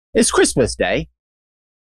It's Christmas Day.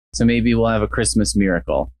 So maybe we'll have a Christmas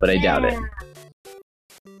miracle, but I doubt it.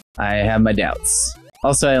 I have my doubts.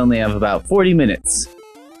 Also, I only have about 40 minutes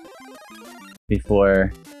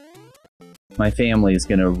before my family is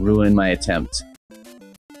gonna ruin my attempt.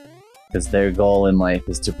 Because their goal in life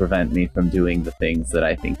is to prevent me from doing the things that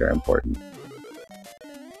I think are important.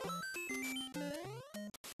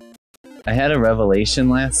 I had a revelation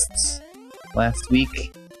last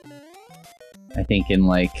week. I think in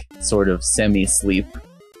like sort of semi-sleep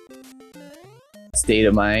state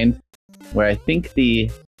of mind, where I think the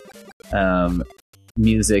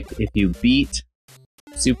music, if you beat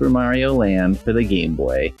Super Mario Land for the Game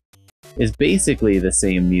Boy, is basically the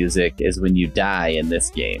same music as when you die in this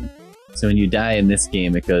game. So when you die in this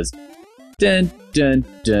game, it goes dun dun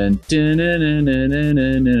dun dun dun dun dun dun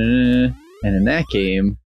dun dun, and in that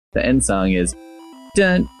game, the end song is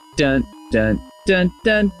dun dun dun dun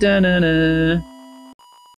dun dun dun dun.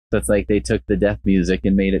 So it's like they took the death music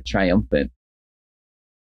and made it triumphant.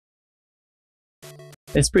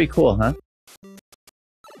 It's pretty cool, huh?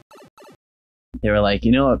 They were like,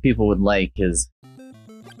 you know what people would like is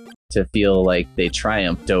to feel like they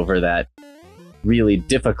triumphed over that really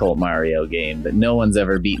difficult Mario game that no one's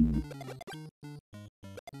ever beaten.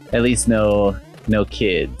 At least no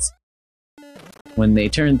kids. When they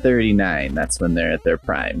turn 39, that's when they're at their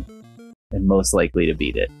prime, and most likely to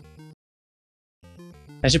beat it.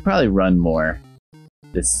 I should probably run more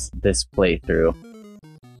this playthrough.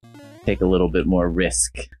 Take a little bit more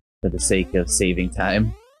risk for the sake of saving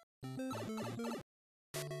time.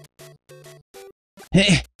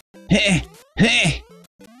 Heh! Heh! Heh!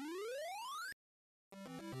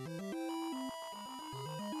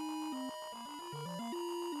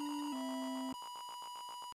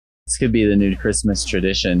 This could be the new Christmas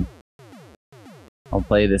tradition. I'll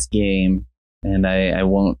play this game, and I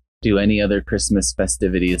won't do any other Christmas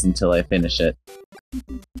festivities until I finish it.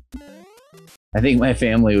 I think my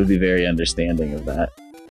family would be very understanding of that.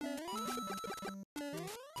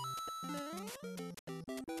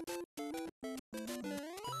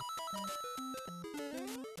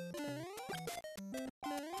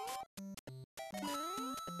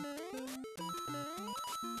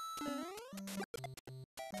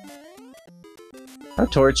 How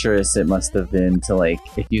torturous it must have been to, like,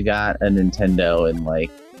 if you got a Nintendo in,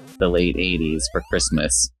 like, the late 80s for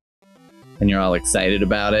Christmas, and you're all excited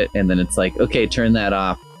about it, and then it's like, okay, turn that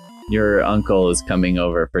off. Your uncle is coming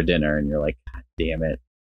over for dinner, and you're like, God damn it.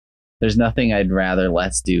 There's nothing I'd rather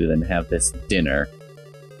less do than have this dinner,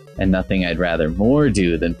 and nothing I'd rather more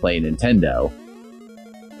do than play Nintendo.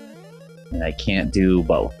 And I can't do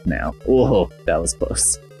both now. Whoa, that was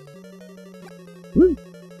close. Woo.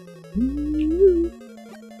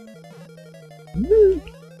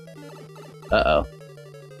 Uh-oh.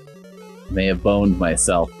 May have boned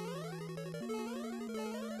myself.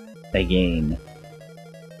 Again.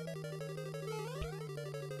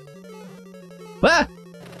 Ah!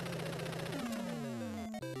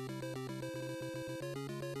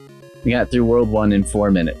 We got through World 1 in 4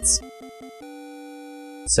 minutes.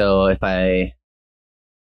 So if I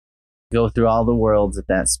go through all the worlds at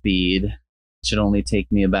that speed, it should only take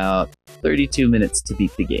me about 32 minutes to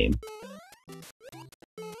beat the game.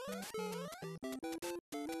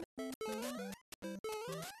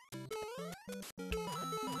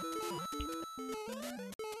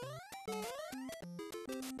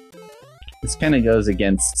 This kind of goes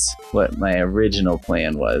against what my original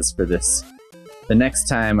plan was for this. The next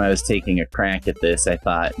time I was taking a crack at this, I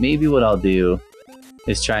thought maybe what I'll do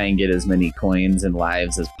is try and get as many coins and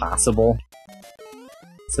lives as possible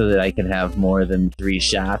so that I can have more than 3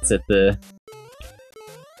 shots at the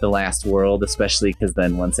last world, especially because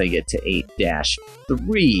then once I get to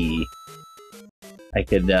 8-3, I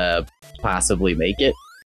could possibly make it.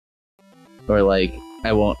 Or like,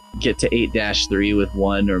 I won't get to 8-3 with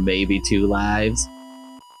 1 or maybe 2 lives.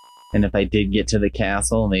 And if I did get to the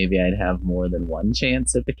castle, maybe I'd have more than 1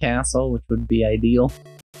 chance at the castle, which would be ideal.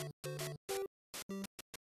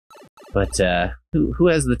 But, who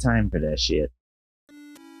has the time for that shit?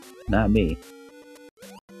 Not me.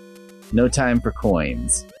 No time for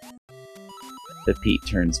coins. The Pete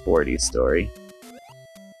turns 40 story.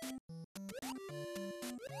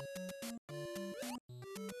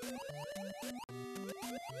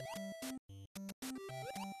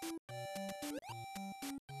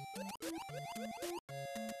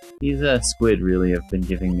 These squid really have been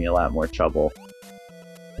giving me a lot more trouble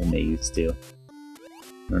than they used to.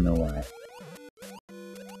 I don't know why.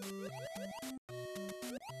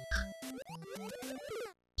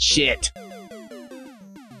 Shit!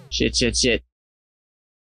 Shit, shit, shit.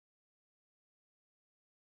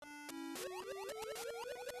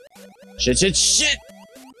 Shit, shit, shit!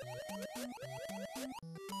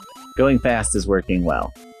 Going fast is working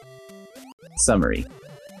well. Summary.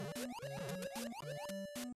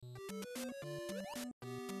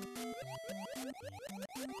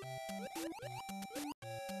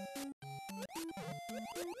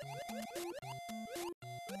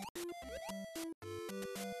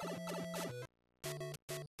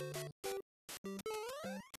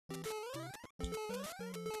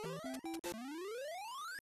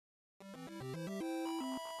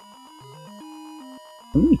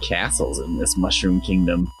 How many castles in this Mushroom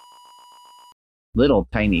Kingdom? Little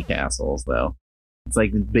tiny castles, though. It's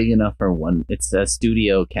like big enough for one. It's a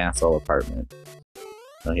studio castle apartment.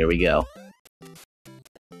 So here we go.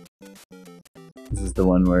 This is the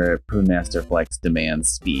one where Prune Master Flex demands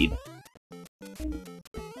speed.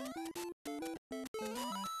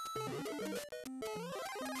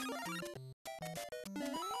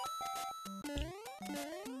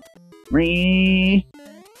 Whee!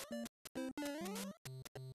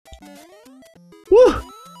 Woo!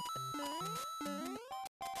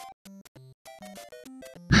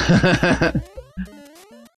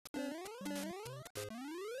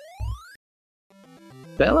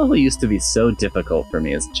 That level used to be so difficult for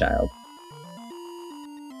me as a child.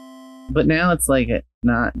 But now it's like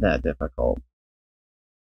not that difficult.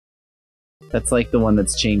 That's like the one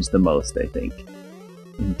that's changed the most, I think,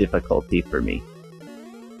 in difficulty for me.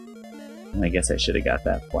 I guess I should have got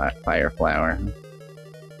that fire flower.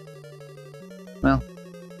 Well,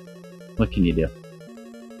 what can you do?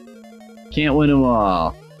 Can't win them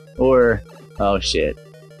all. Or, oh shit.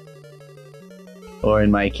 Or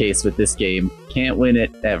in my case with this game, can't win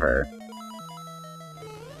it ever.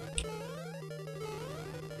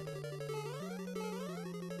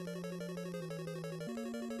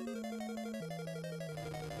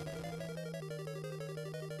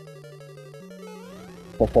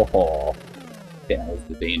 Ho ho ho. Yeah, that was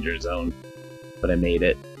the danger zone. But I made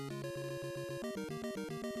it.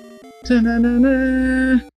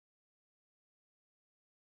 Ta-na-na-na.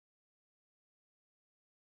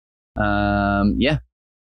 Yeah.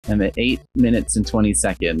 I'm at 8 minutes and 20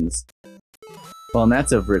 seconds. Well, and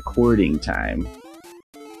that's of recording time.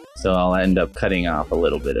 So I'll end up cutting off a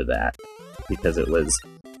little bit of that because it was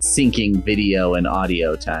syncing video and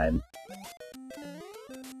audio time.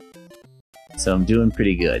 So I'm doing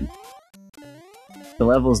pretty good. The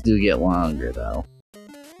levels do get longer, though.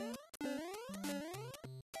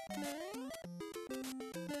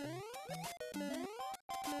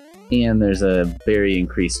 And there's a very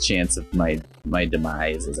increased chance of my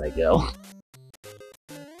demise as I go.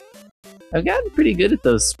 I've gotten pretty good at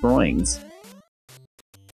those sproings.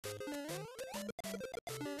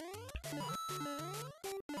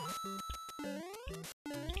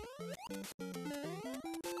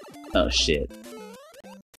 Oh shit.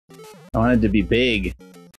 I wanted to be big.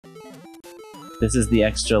 This is the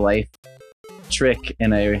extra life trick,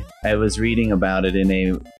 and I was reading about it in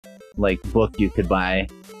a book you could buy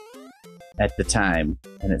at the time,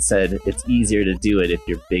 and it said it's easier to do it if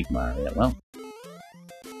you're big, Mario. Well,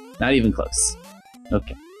 not even close.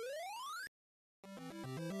 Okay.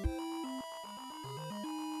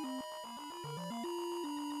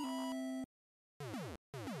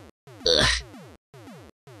 Ugh.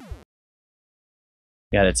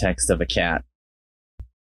 Got a text of a cat.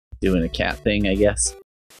 Doing a cat thing, I guess.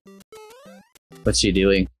 What's she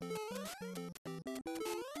doing?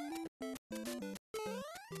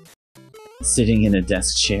 Sitting in a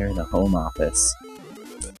desk chair in a home office.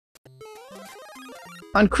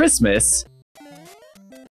 On Christmas?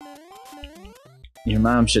 Your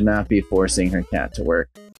mom should not be forcing her cat to work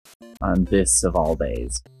on this of all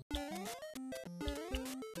days.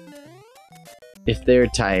 If they're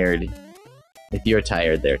tired, if you're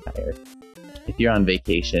tired, they're tired. If you're on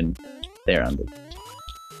vacation, they're on vacation.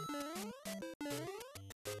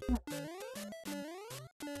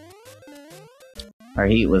 Our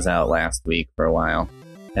heat was out last week for a while,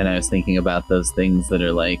 and I was thinking about those things that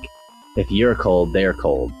are like, if you're cold, they're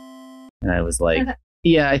cold. And I was like,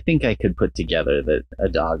 yeah, I think I could put together that a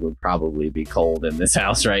dog would probably be cold in this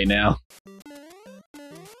house right now.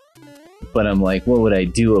 But I'm like, what would I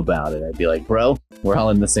do about it? I'd be like, bro, we're all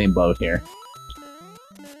in the same boat here.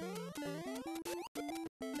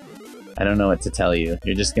 I don't know what to tell you.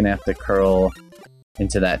 You're just gonna have to curl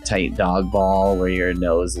into that tight dog ball where your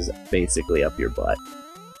nose is basically up your butt.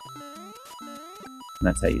 And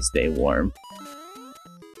that's how you stay warm.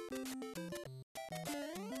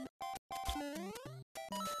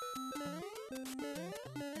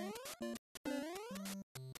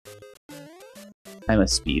 I'm a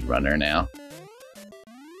speedrunner now.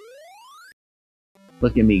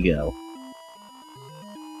 Look at me go.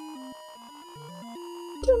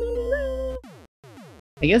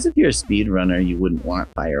 I guess if you're a speedrunner, you wouldn't want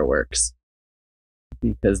fireworks.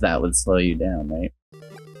 Because that would slow you down, right?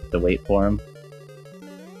 To wait for them.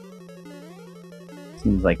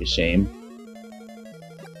 Seems like a shame.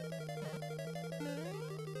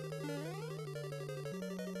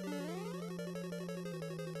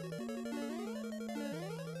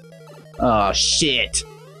 Oh, shit!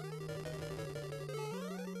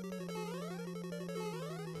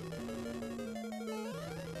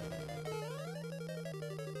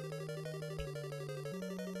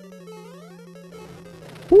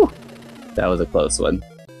 Whew. That was a close one.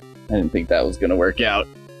 I didn't think that was gonna work out.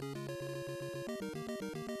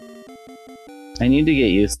 I need to get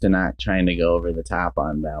used to not trying to go over the top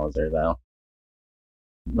on Bowser, though.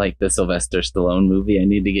 Like the Sylvester Stallone movie, I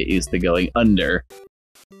need to get used to going under.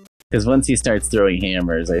 Because once he starts throwing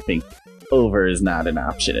hammers, I think over is not an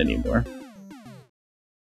option anymore.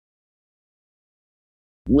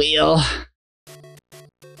 Wheel!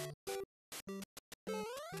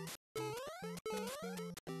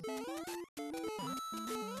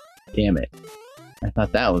 Damn it. I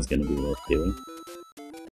thought that was gonna be worth doing.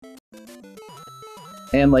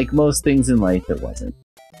 And like most things in life, it wasn't.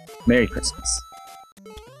 Merry Christmas.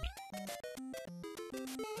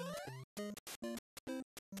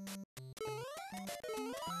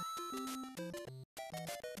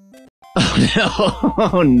 Oh no!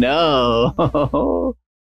 Oh no!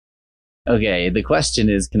 Okay, the question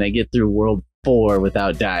is, can I get through World 4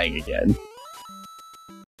 without dying again?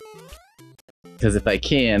 Because if I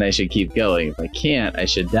can, I should keep going. If I can't, I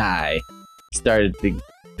should die. Start at the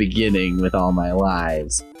beginning with all my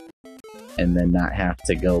lives. And then not have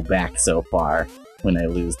to go back so far when I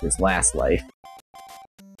lose this last life.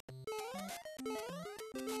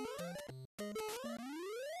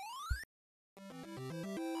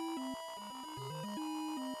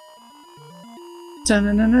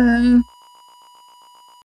 Ta-na-na-na.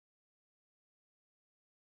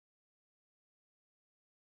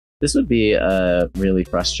 This would be a really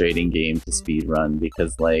frustrating game to speedrun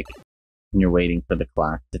because, like, when you're waiting for the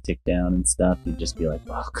clock to tick down and stuff, you'd just be like,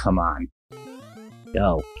 oh, come on.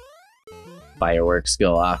 Go. Fireworks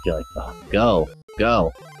go off, you're like, oh, go.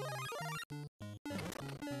 Go.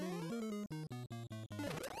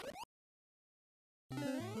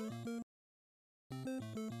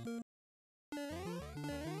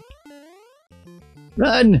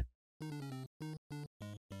 Run!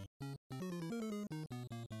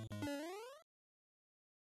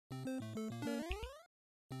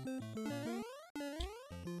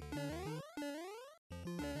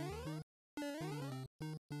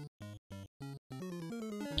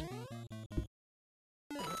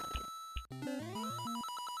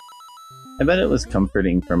 I bet it was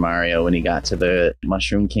comforting for Mario when he got to the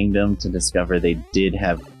Mushroom Kingdom to discover they did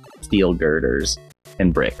have steel girders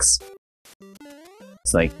and bricks.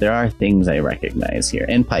 It's like, there are things I recognize here.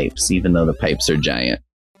 And pipes, even though the pipes are giant.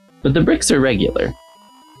 But the bricks are regular.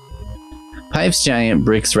 Pipes giant,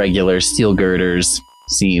 bricks regular, steel girders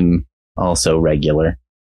seem also regular.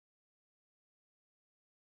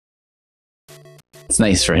 It's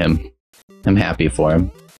nice for him. I'm happy for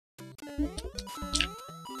him.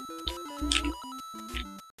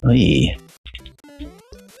 Oy.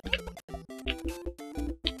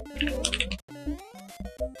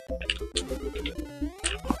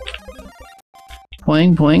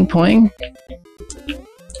 Poing, poing, poing.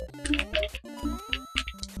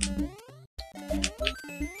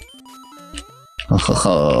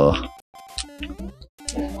 Oh,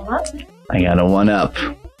 I got a 1-up.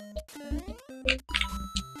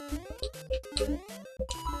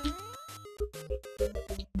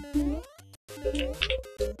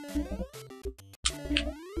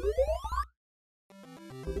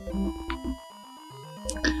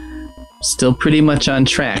 Still pretty much on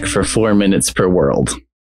track for 4 minutes per world.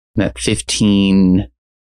 I'm at 15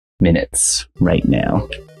 minutes right now.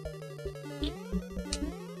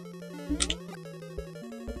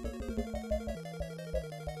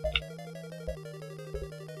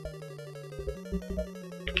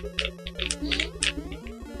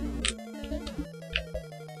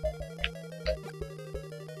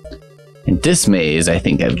 In this maze, I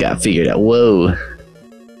think I've got figured out. Whoa.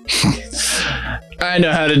 I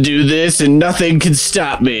know how to do this and nothing can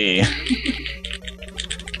stop me.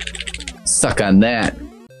 Suck on that.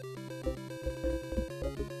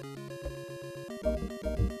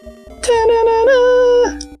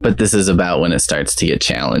 Ta-da-da-da. But this is about when it starts to get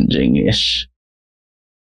challenging-ish.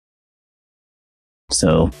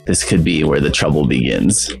 So this could be where the trouble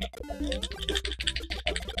begins.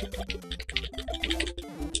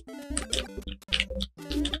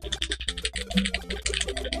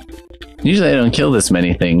 Usually I don't kill this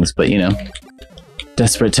many things, but you know,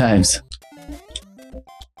 desperate times.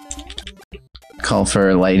 Call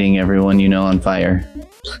for lighting everyone you know on fire.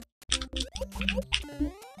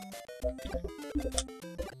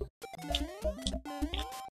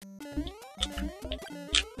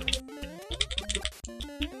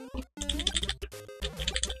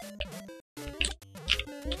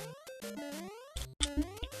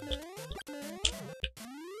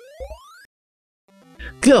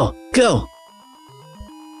 Go! Go!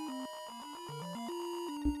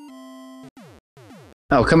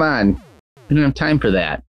 Oh, come on. We don't have time for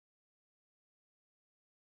that.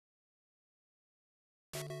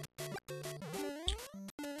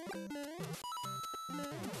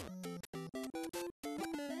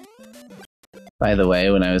 By the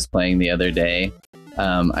way, when I was playing the other day,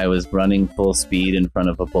 I was running full speed in front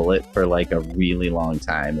of a bullet for like a really long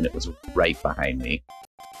time, and it was right behind me.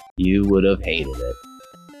 You would have hated it.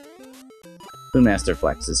 Spoonmaster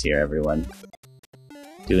Flex is here, everyone.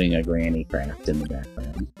 Doing a granny craft in the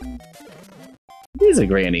background. It is a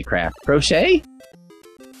granny craft. Crochet?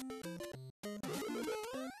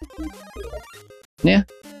 Yeah.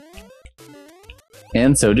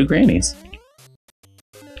 And so do grannies.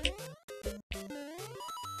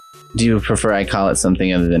 Do you prefer I call it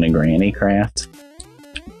something other than a granny craft?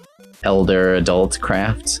 Elder adult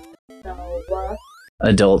craft? No.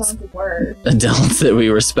 Adults that we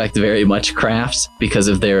respect very much craft because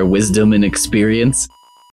of their wisdom and experience.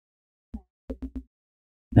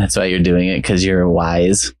 That's why you're doing it, because you're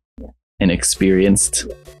wise and experienced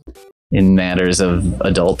in matters of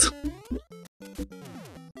adult.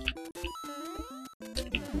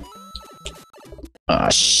 Aw,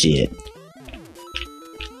 shit.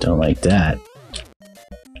 Don't like that.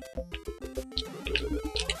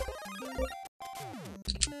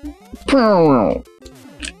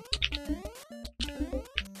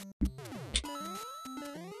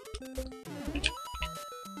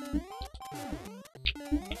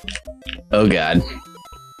 Oh god.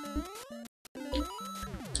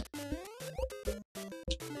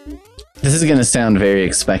 This is gonna sound very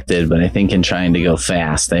expected, but I think in trying to go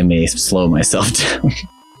fast, I may slow myself down.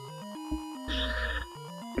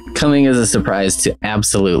 Coming as a surprise to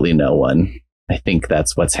absolutely no one. I think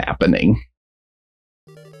that's what's happening.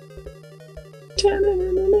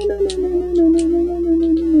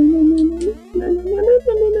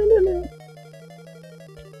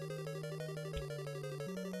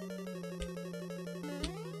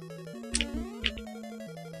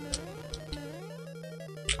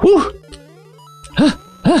 Whew! Huh,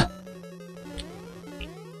 huh.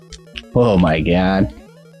 Oh my god.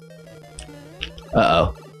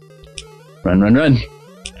 Uh-oh. Run, run, run.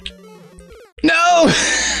 No!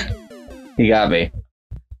 He got me.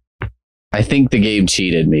 I think the game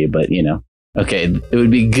cheated me, but you know. Okay, it would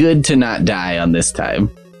be good to not die on this time.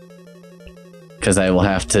 Because I will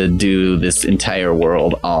have to do this entire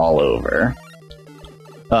world all over.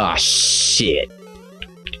 Oh, shit.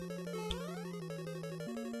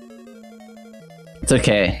 It's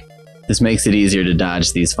okay. This makes it easier to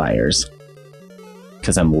dodge these fires.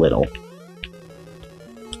 Because I'm little.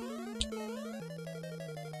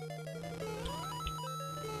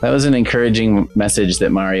 That was an encouraging message that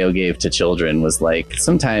Mario gave to children, was like,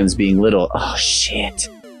 sometimes being little, oh shit,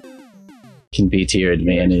 can be to your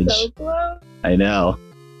advantage. You're so close. I know.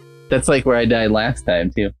 That's like where I died last time,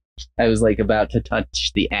 too. I was like about to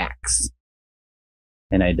touch the axe.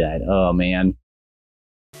 And I died. Oh, man.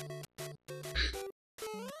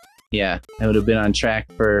 Yeah, I would have been on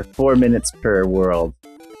track for 4 minutes per world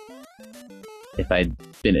if I'd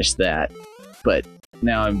finished that. But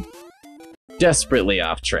now I'm desperately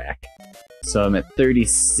off track. So I'm at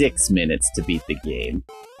 36 minutes to beat the game.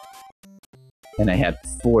 And I had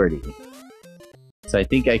 40. So I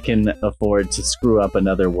think I can afford to screw up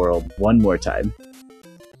another world one more time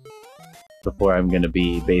before I'm going to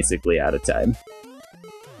be basically out of time.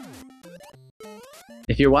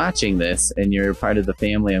 If you're watching this and you're part of the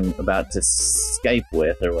family I'm about to Skype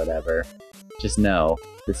with or whatever, just know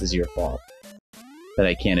this is your fault that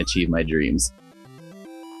I can't achieve my dreams.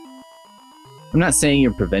 I'm not saying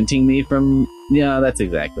you're preventing me from... Yeah, that's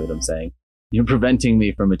exactly what I'm saying. You're preventing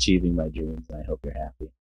me from achieving my dreams, and I hope you're happy.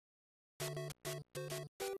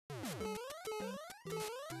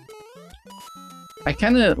 I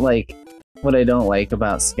kind of like... What I don't like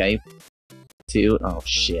about Skype, too... Oh,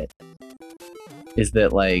 shit. Is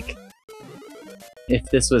that, like... If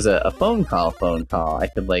this was a phone call, I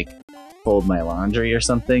could, like, fold my laundry or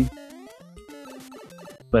something.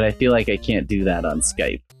 But I feel like I can't do that on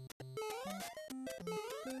Skype.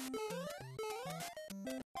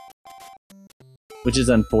 Which is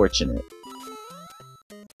unfortunate.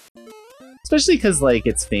 Especially because, like,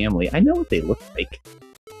 it's family. I know what they look like.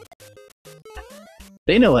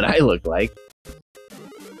 They know what I look like.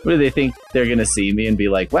 What do they think they're gonna see me and be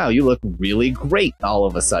like, wow, you look really great all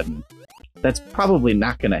of a sudden? That's probably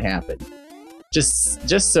not gonna happen.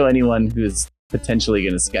 Just so anyone who's potentially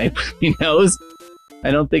gonna Skype with me knows,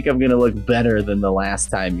 I don't think I'm gonna look better than the last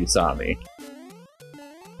time you saw me.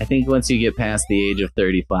 I think once you get past the age of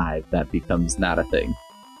 35, that becomes not a thing.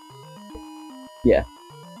 Yeah.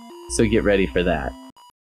 So get ready for that.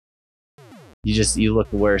 You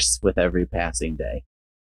look worse with every passing day.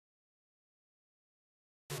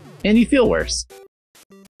 And you feel worse.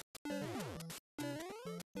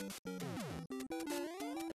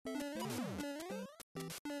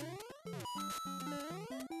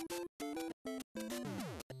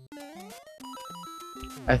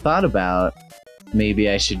 I thought about maybe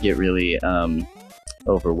I should get really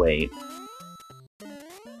overweight.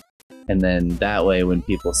 And then that way when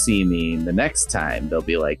people see me the next time, they'll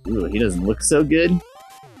be like, ooh, he doesn't look so good.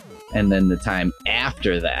 And then the time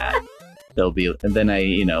after that, they'll be, and then I,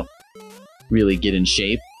 you know, really get in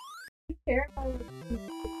shape.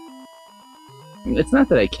 It's not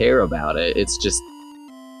that I care about it, it's just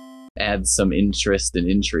adds some interest and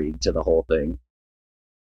intrigue to the whole thing.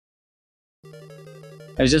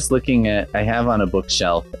 I was just looking at, I have on a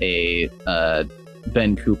bookshelf a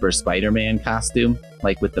Ben Cooper Spider-Man costume,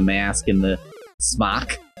 like with the mask and the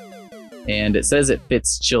smock. And it says it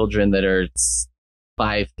fits children that are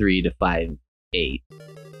 5'3" to 5'8",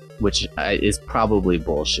 which is probably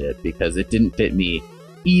bullshit because it didn't fit me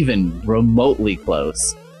even remotely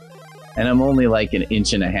close. And I'm only like an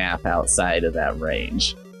inch and a half outside of that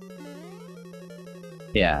range.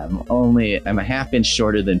 Yeah, I'm a half inch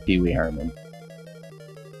shorter than Pee Wee Herman.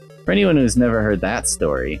 For anyone who's never heard that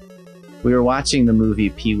story, we were watching the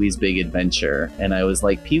movie Pee-wee's Big Adventure, and I was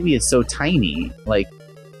like, Pee-wee is so tiny. Like,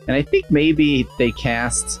 and I think maybe they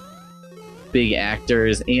cast big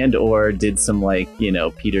actors and or did some, like, you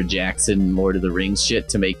know, Peter Jackson, Lord of the Rings shit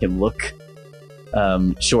to make him look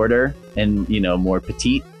shorter and, you know, more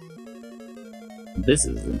petite. This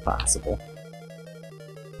is impossible.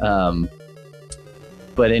 But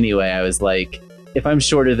anyway, I was like, if I'm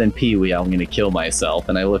shorter than Pee-wee, I'm gonna kill myself.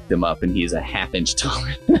 And I looked him up, and he's a half inch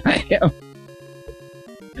taller than I am.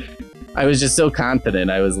 I was just so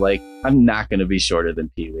confident. I was like, I'm not gonna be shorter than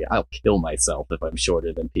Pee-wee. I'll kill myself if I'm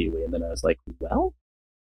shorter than Pee-wee. And then I was like, well,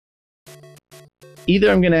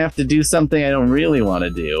 either I'm gonna have to do something I don't really want to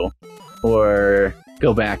do, or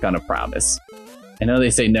go back on a promise. I know they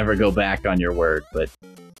say never go back on your word, but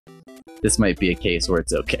this might be a case where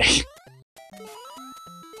it's okay.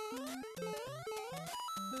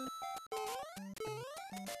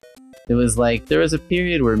 It was like, there was a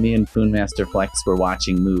period where me and Poonmaster Flex were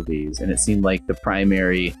watching movies, and it seemed like the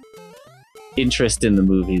primary interest in the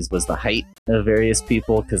movies was the height of various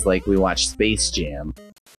people, because, like, we watched Space Jam,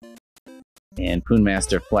 and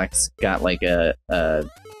Poonmaster Flex got, like, a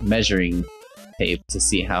measuring tape to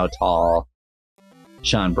see how tall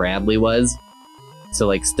Sean Bradley was, so,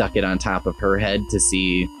 like, stuck it on top of her head to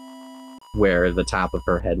see where the top of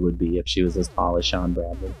her head would be if she was as tall as Sean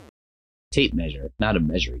Bradley. Tape measure, not a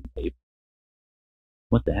measuring tape.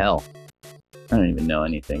 What the hell? I don't even know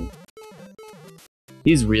anything.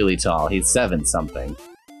 He's really tall. He's 7-something,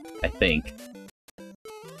 I think. And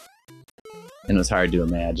it was hard to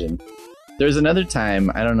imagine. There was another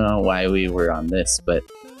time, I don't know why we were on this, but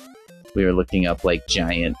we were looking up, like,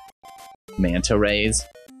 giant manta rays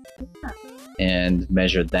and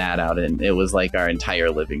measured that out, and it was like our entire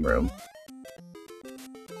living room.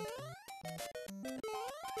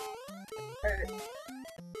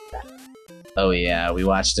 Oh yeah, we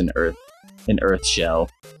watched an Earth show,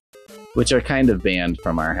 which are kind of banned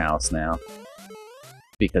from our house now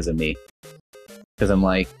because of me. Because I'm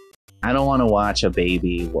like, I don't want to watch a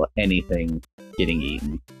baby anything getting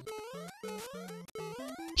eaten.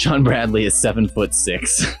 Sean Bradley is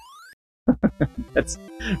 7'6". That's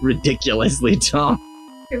ridiculously tall.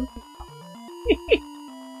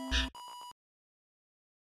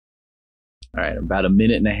 Alright, I'm about a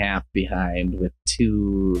minute and a half behind with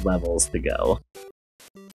 2 levels to go.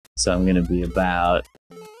 So I'm gonna be about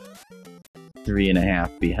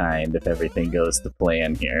 3.5 behind if everything goes to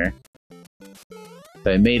plan here.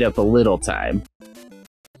 So I made up a little time.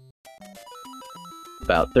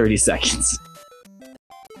 About 30 seconds.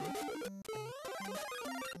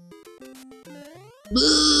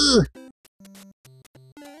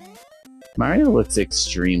 Mario looks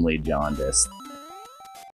extremely jaundiced.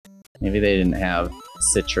 Maybe they didn't have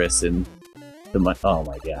citrus in the oh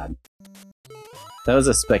my god. That was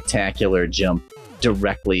a spectacular jump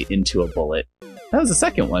directly into a bullet. That was the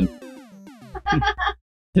second one.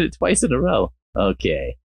 Did it twice in a row.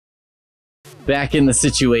 Okay. Back in the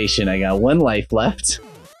situation. I got 1 life left.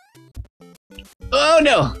 Oh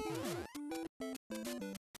no!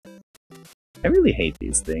 I really hate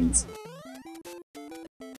these things.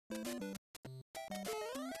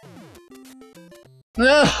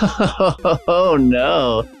 Oh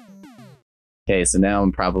no! Okay, so now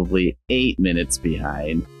I'm probably 8 minutes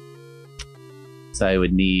behind. So I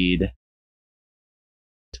would need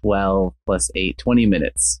 12 plus 8, 20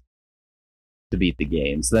 minutes to beat the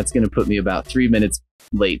game. So that's going to put me about 3 minutes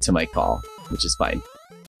late to my call, which is fine.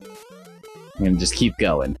 I'm going to just keep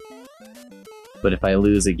going. But if I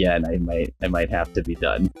lose again, I might have to be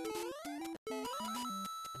done.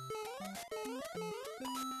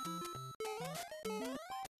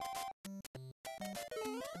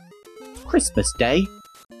 Christmas Day.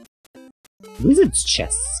 Wizard's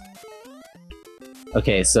chests.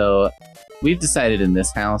 Okay, so we've decided in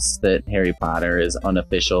this house that Harry Potter is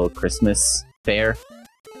unofficial Christmas fare.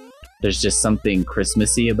 There's just something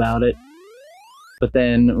Christmassy about it. But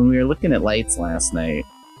then when we were looking at lights last night,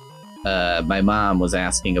 my mom was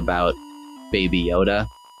asking about Baby Yoda.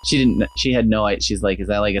 She had no idea. She's like, is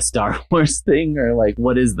that like a Star Wars thing? Or like,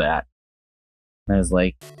 what is that? And I was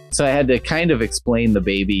like, so I had to kind of explain the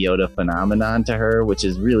Baby Yoda phenomenon to her, which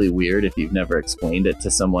is really weird if you've never explained it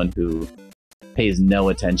to someone who pays no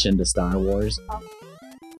attention to Star Wars.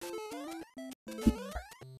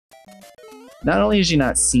 Not only has she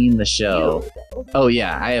not seen the show... Oh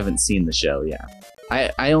yeah, I haven't seen the show, yeah.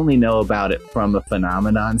 I only know about it from a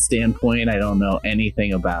phenomenon standpoint. I don't know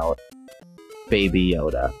anything about Baby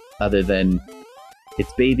Yoda, other than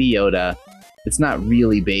it's Baby Yoda. It's not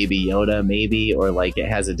really Baby Yoda, maybe, or like it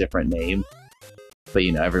has a different name. But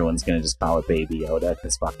you know, everyone's gonna just call it Baby Yoda,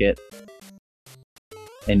 because fuck it.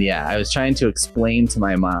 And yeah, I was trying to explain to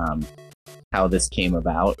my mom how this came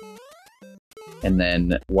about, and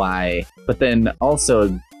then why, but then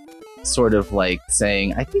also sort of like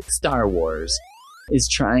saying, I think Star Wars is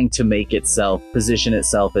trying to make itself, position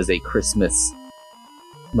itself as a Christmas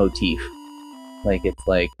motif. Like, it's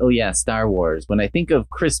like, oh yeah, Star Wars. When I think of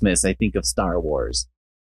Christmas, I think of Star Wars.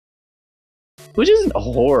 Which isn't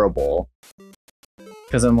horrible.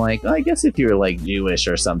 Because I'm like, well, I guess if you're like Jewish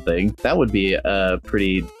or something, that would be a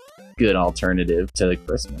pretty good alternative to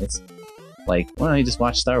Christmas. Like, why don't you just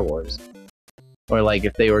watch Star Wars? Or like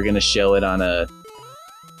if they were going to show it on a...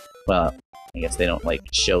 Well, I guess they don't like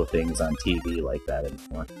show things on TV like that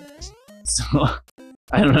anymore. So,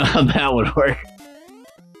 I don't know how that would work.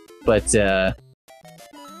 But,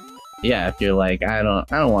 yeah, if you're like, I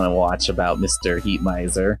don't want to watch about Mr. Heat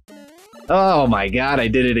Miser. Oh my god, I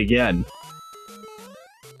did it again.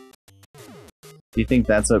 Do you think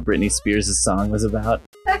that's what Britney Spears' song was about?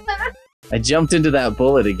 I jumped into that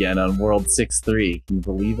bullet again on World 6-3. Can you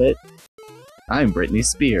believe it? I'm Britney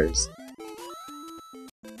Spears.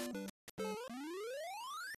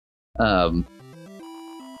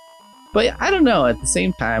 But I don't know, at the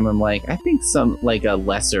same time, I'm like, I think some, like, a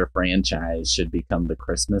lesser franchise should become the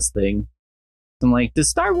Christmas thing. I'm like, does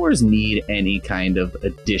Star Wars need any kind of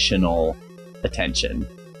additional attention?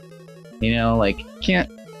 You know, like,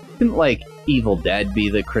 couldn't, like, Evil Dead be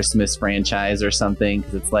the Christmas franchise or something?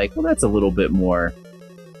 Because it's like, well, that's a little bit more...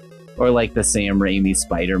 Or like the Sam Raimi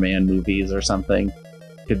Spider-Man movies or something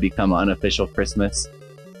could become unofficial Christmas.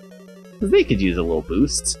 Because they could use a little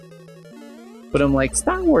boost. But I'm like,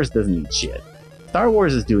 Star Wars doesn't need shit. Star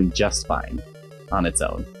Wars is doing just fine on its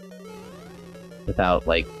own. Without,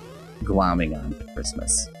 like, glomming on to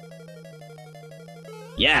Christmas.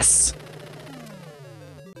 Yes!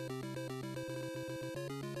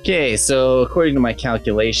 Okay, so according to my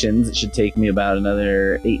calculations, it should take me about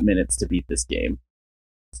another 8 minutes to beat this game.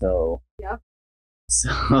 So... Yeah. So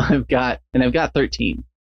I've got 13.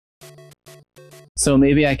 So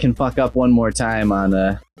maybe I can fuck up one more time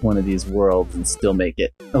on one of these worlds and still make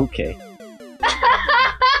it. Okay.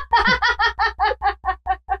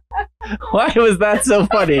 Why was that so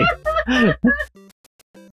funny?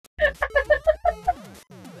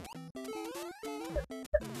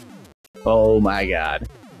 Oh my god.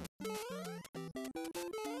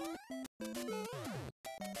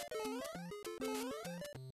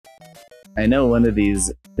 I know one of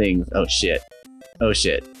these things. Oh shit. Oh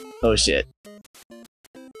shit. Oh shit.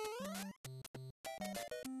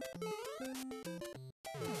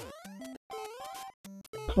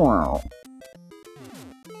 Wow.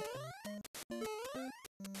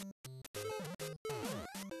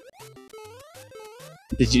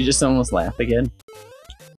 Did you just almost laugh again?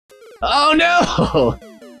 Oh no!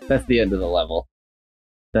 That's the end of the level.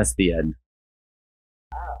 That's the end.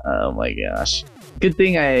 Oh my gosh. Good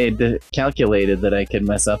thing I calculated that I could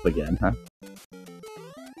mess up again, huh?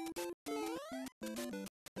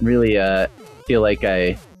 really feel like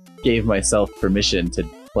I gave myself permission to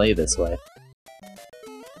play this way.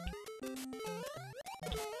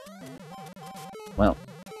 Well,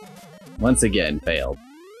 once again, failed.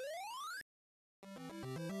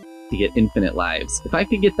 To get infinite lives. If I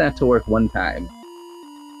could get that to work one time,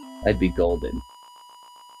 I'd be golden.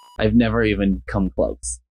 I've never even come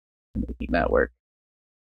close to making that work.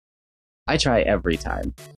 I try every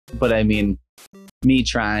time, but I mean, me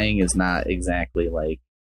trying is not exactly like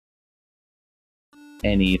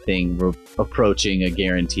anything approaching a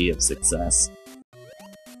guarantee of success.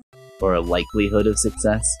 Or a likelihood of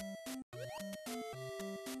success.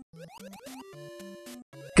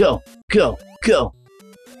 Go! Go! Go!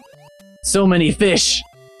 So many fish!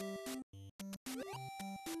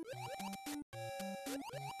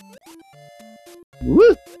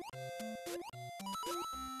 Woo!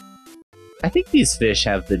 I think these fish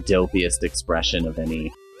have the dopiest expression of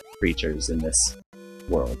any creatures in this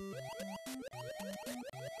world.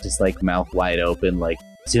 Just like mouth wide open, like,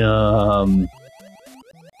 dumb.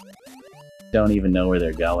 Don't even know where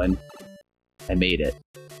they're going. I made it.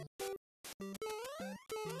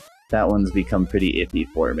 That one's become pretty iffy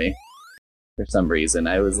for me. For some reason.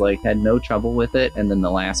 I was like, had no trouble with it, and then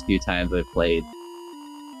the last few times I played,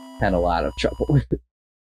 had a lot of trouble with it.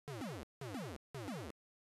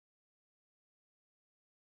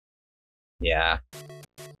 Yeah.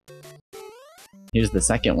 Here's the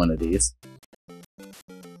second one of these.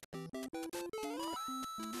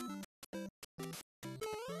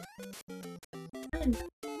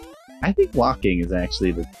 I think walking is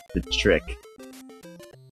actually the trick.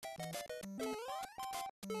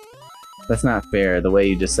 That's not fair. The way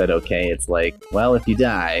you just said okay, it's like, well, if you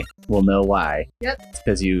die, we'll know why. Yep. It's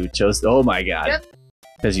because you chose to— oh my god. Yep.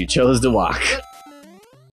 Because you chose to walk.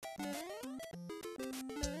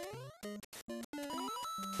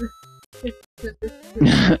 Yep.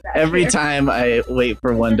 Every time I wait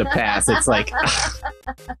for one to pass, it's like,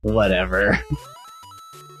 whatever.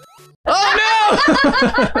 Oh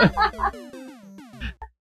no!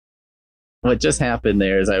 What just happened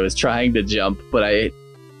there is I was trying to jump, but I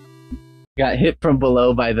got hit from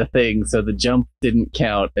below by the thing, so the jump didn't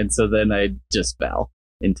count, and so then I just fell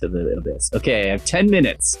into the abyss. Okay, I have 10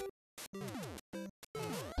 minutes.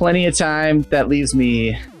 Plenty of time. That leaves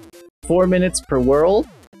me 4 minutes per world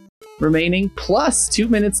remaining, plus 2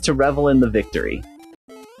 minutes to revel in the victory.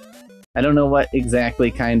 I don't know what exactly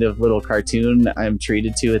kind of little cartoon I'm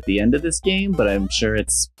treated to at the end of this game, but I'm sure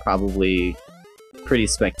it's probably pretty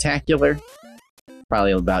spectacular.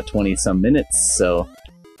 Probably about 20-some minutes, so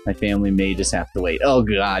my family may just have to wait. Oh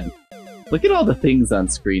god. Look at all the things on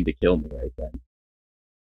screen to kill me right then.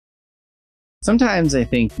 Sometimes I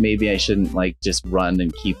think maybe I shouldn't, like, just run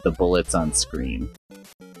and keep the bullets on screen.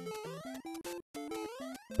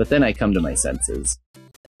 But then I come to my senses.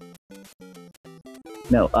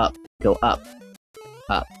 No, up. Go up.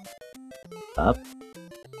 Up. Up.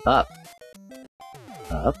 Up.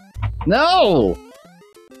 Up. No!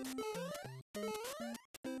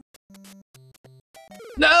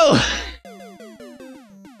 No!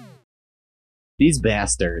 These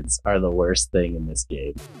bastards are the worst thing in this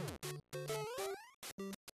game.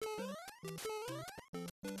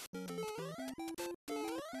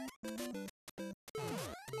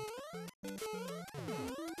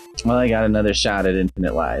 Well, I got another shot at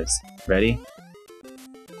infinite lives. Ready?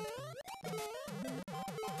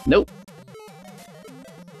 Nope.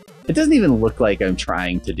 It doesn't even look like I'm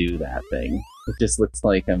trying to do that thing. It just looks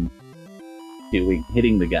like I'm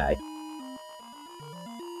hitting the guy.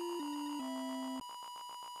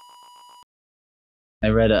 I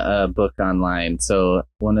read a book online, so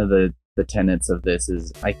one of the tenets of this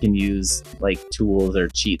is I can use like tools or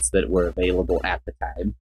cheats that were available at the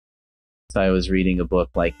time. So I was reading a book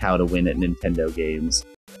like How to Win at Nintendo Games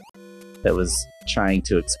that was trying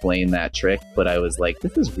to explain that trick, but I was like,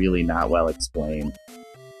 this is really not well explained.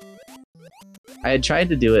 I had tried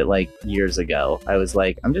to do it like years ago. I was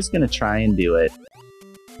like, I'm just gonna try and do it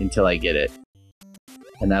until I get it.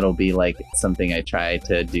 And that'll be like something I try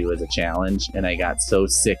to do as a challenge, and I got so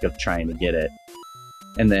sick of trying to get it.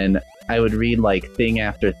 And then I would read like thing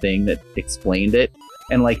after thing that explained it,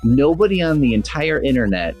 and like nobody on the entire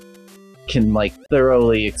internet can like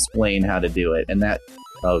thoroughly explain how to do it, and that—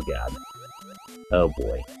 oh god. Oh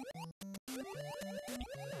boy.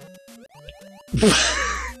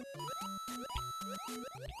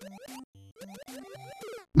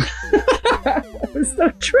 I was so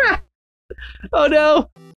trapped! Oh no!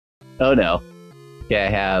 Oh no. Okay, I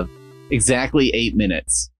have exactly 8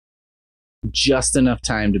 minutes. Just enough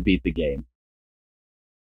time to beat the game.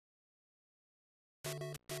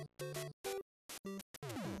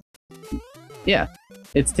 Yeah,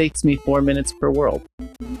 It takes me 4 minutes per world.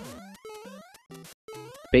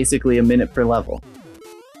 Basically a minute per level.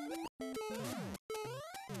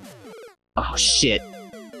 Oh shit.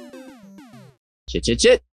 Shit.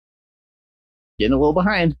 Getting a little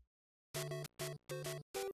behind.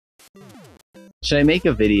 Should I make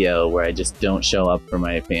a video where I just don't show up for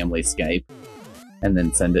my family Skype and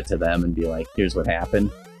then send it to them and be like, here's what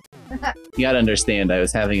happened? You gotta understand, I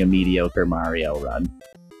was having a mediocre Mario run.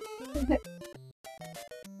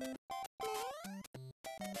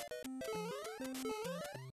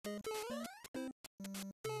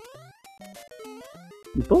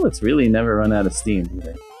 The bullets really never run out of steam, do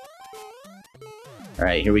they?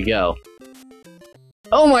 Alright, here we go.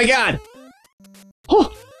 Oh my god!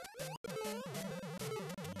 Oh!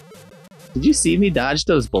 Did you see me dodge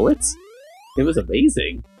those bullets? It was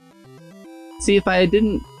amazing. See, if I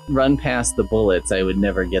didn't run past the bullets, I would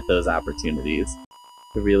never get those opportunities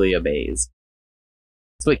to really amaze.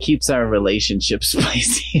 It's what keeps our relationship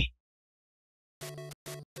spicy.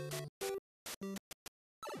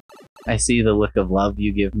 I see the look of love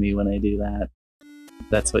you give me when I do that.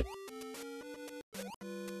 That's what...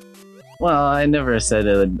 Well, I never said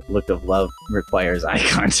a look of love requires eye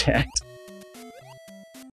contact.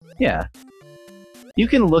 Yeah. You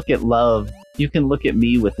can look at love, you can look at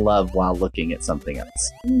me with love while looking at something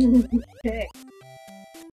else. Okay.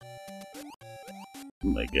 Oh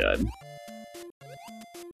my god.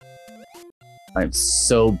 I'm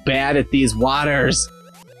so bad at these waters!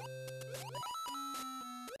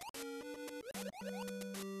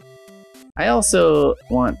 I also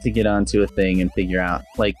want to get onto a thing and figure out,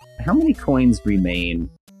 like, how many coins remain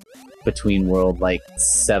between world, like,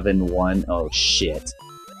 7-1? Oh, shit.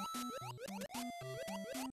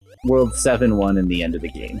 World 7-1 and the end of the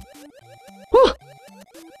game. Whew!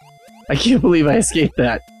 I can't believe I escaped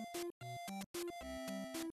that.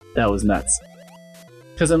 That was nuts.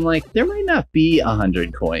 Because I'm like, there might not be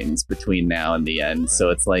 100 coins between now and the end,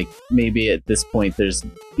 so it's like, maybe at this point there's,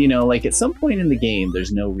 you know, like at some point in the game,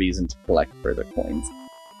 there's no reason to collect further coins.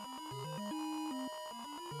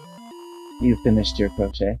 You finished your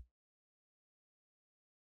crochet?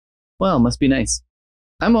 Well, must be nice.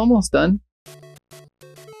 I'm almost done.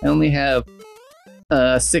 I only have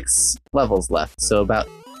 6 levels left, so about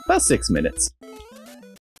 6 minutes.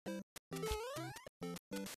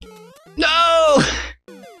 No!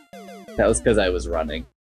 That was because I was running.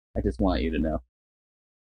 I just want you to know.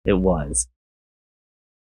 It was.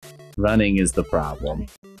 Running is the problem.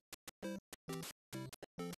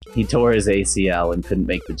 He tore his ACL and couldn't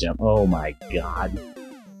make the jump. Oh my god.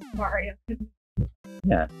 Mario.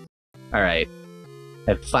 Yeah. Alright.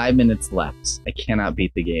 I have 5 minutes left. I cannot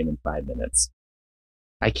beat the game in 5 minutes.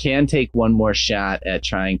 I can take one more shot at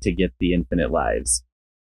trying to get the infinite lives.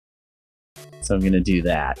 So I'm gonna do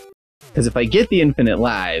that. Because if I get the infinite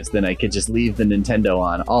lives, then I could just leave the Nintendo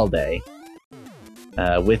on all day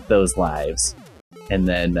with those lives, and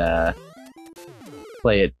then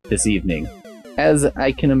play it this evening. As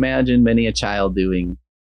I can imagine many a child doing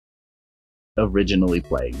originally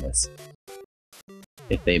playing this.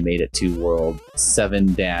 If they made it to World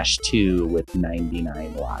 7-2 with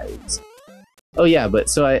 99 lives. Oh yeah, but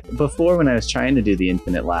so before when I was trying to do the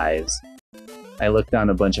infinite lives, I looked on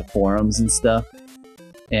a bunch of forums and stuff,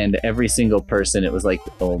 and every single person, it was like,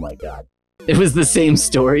 oh my god. It was the same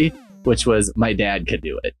story, which was, my dad could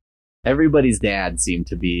do it. Everybody's dad seemed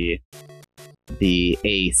to be the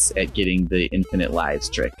ace at getting the infinite lives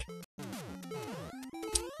trick.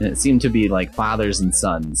 And it seemed to be like fathers and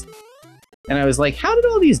sons. And I was like, how did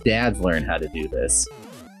all these dads learn how to do this?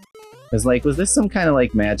 I was like, was this some kind of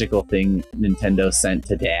like magical thing Nintendo sent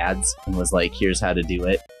to dads and was like, here's how to do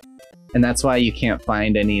it? And that's why you can't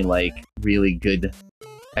find any like really good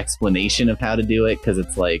explanation of how to do it, because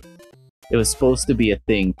it's like, it was supposed to be a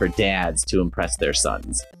thing for dads to impress their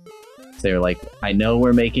sons. So they were like, I know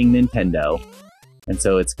we're making Nintendo, and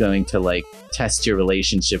so it's going to like test your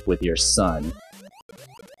relationship with your son.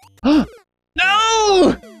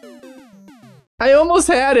 No! I almost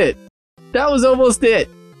had it! That was almost it!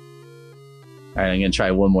 Alright, I'm gonna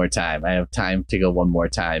try one more time. I have time to go one more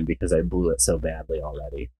time because I blew it so badly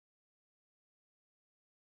already.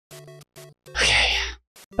 Okay.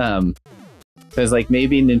 Because like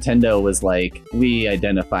maybe Nintendo was like, we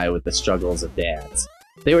identify with the struggles of dads.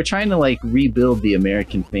 They were trying to like rebuild the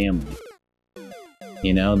American family.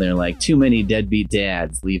 You know, they're like, too many deadbeat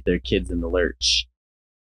dads leave their kids in the lurch.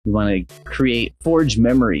 We want to forge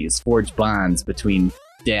memories, forge bonds between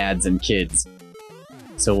dads and kids.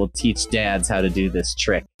 So we'll teach dads how to do this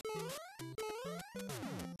trick.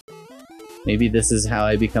 Maybe this is how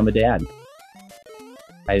I become a dad.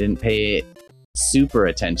 I didn't pay super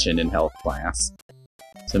attention in health class,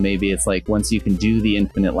 So maybe it's like once you can do the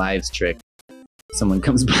infinite lives trick, someone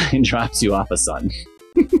comes by and drops you off a sun.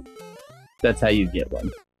 That's how you get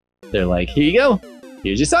one. They're like, here you go.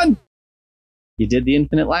 Here's your sun. You did the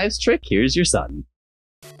infinite lives trick. Here's your sun.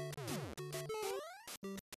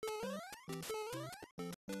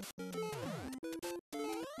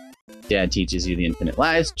 Dad teaches you the infinite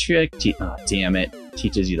lives trick. Oh, damn it.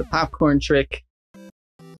 Teaches you the popcorn trick.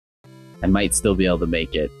 I might still be able to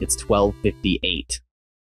make it. It's 12:58.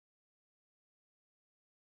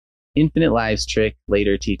 Infinite lives trick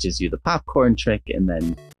later teaches you the popcorn trick, and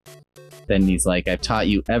then he's like, I've taught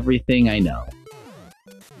you everything I know.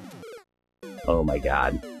 Oh my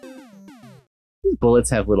god. These bullets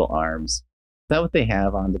have little arms. Is that what they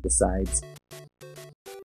have onto the sides?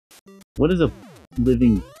 What is a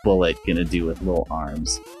living bullet gonna do with little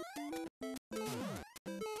arms?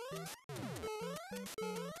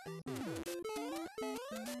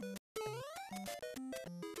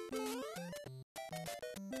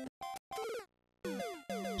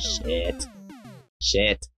 Shit.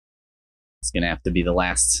 Shit. It's gonna have to be the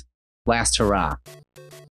last hurrah.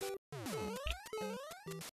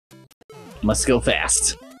 Must go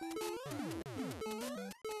fast.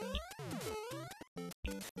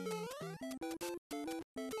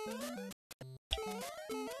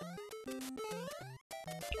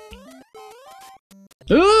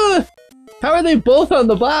 How are they both on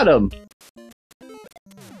the bottom?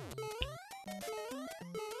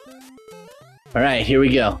 Alright, here we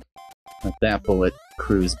go. Let that bullet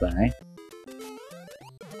cruise by.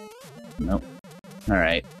 Nope.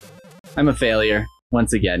 Alright. I'm a failure.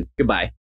 Once again. Goodbye.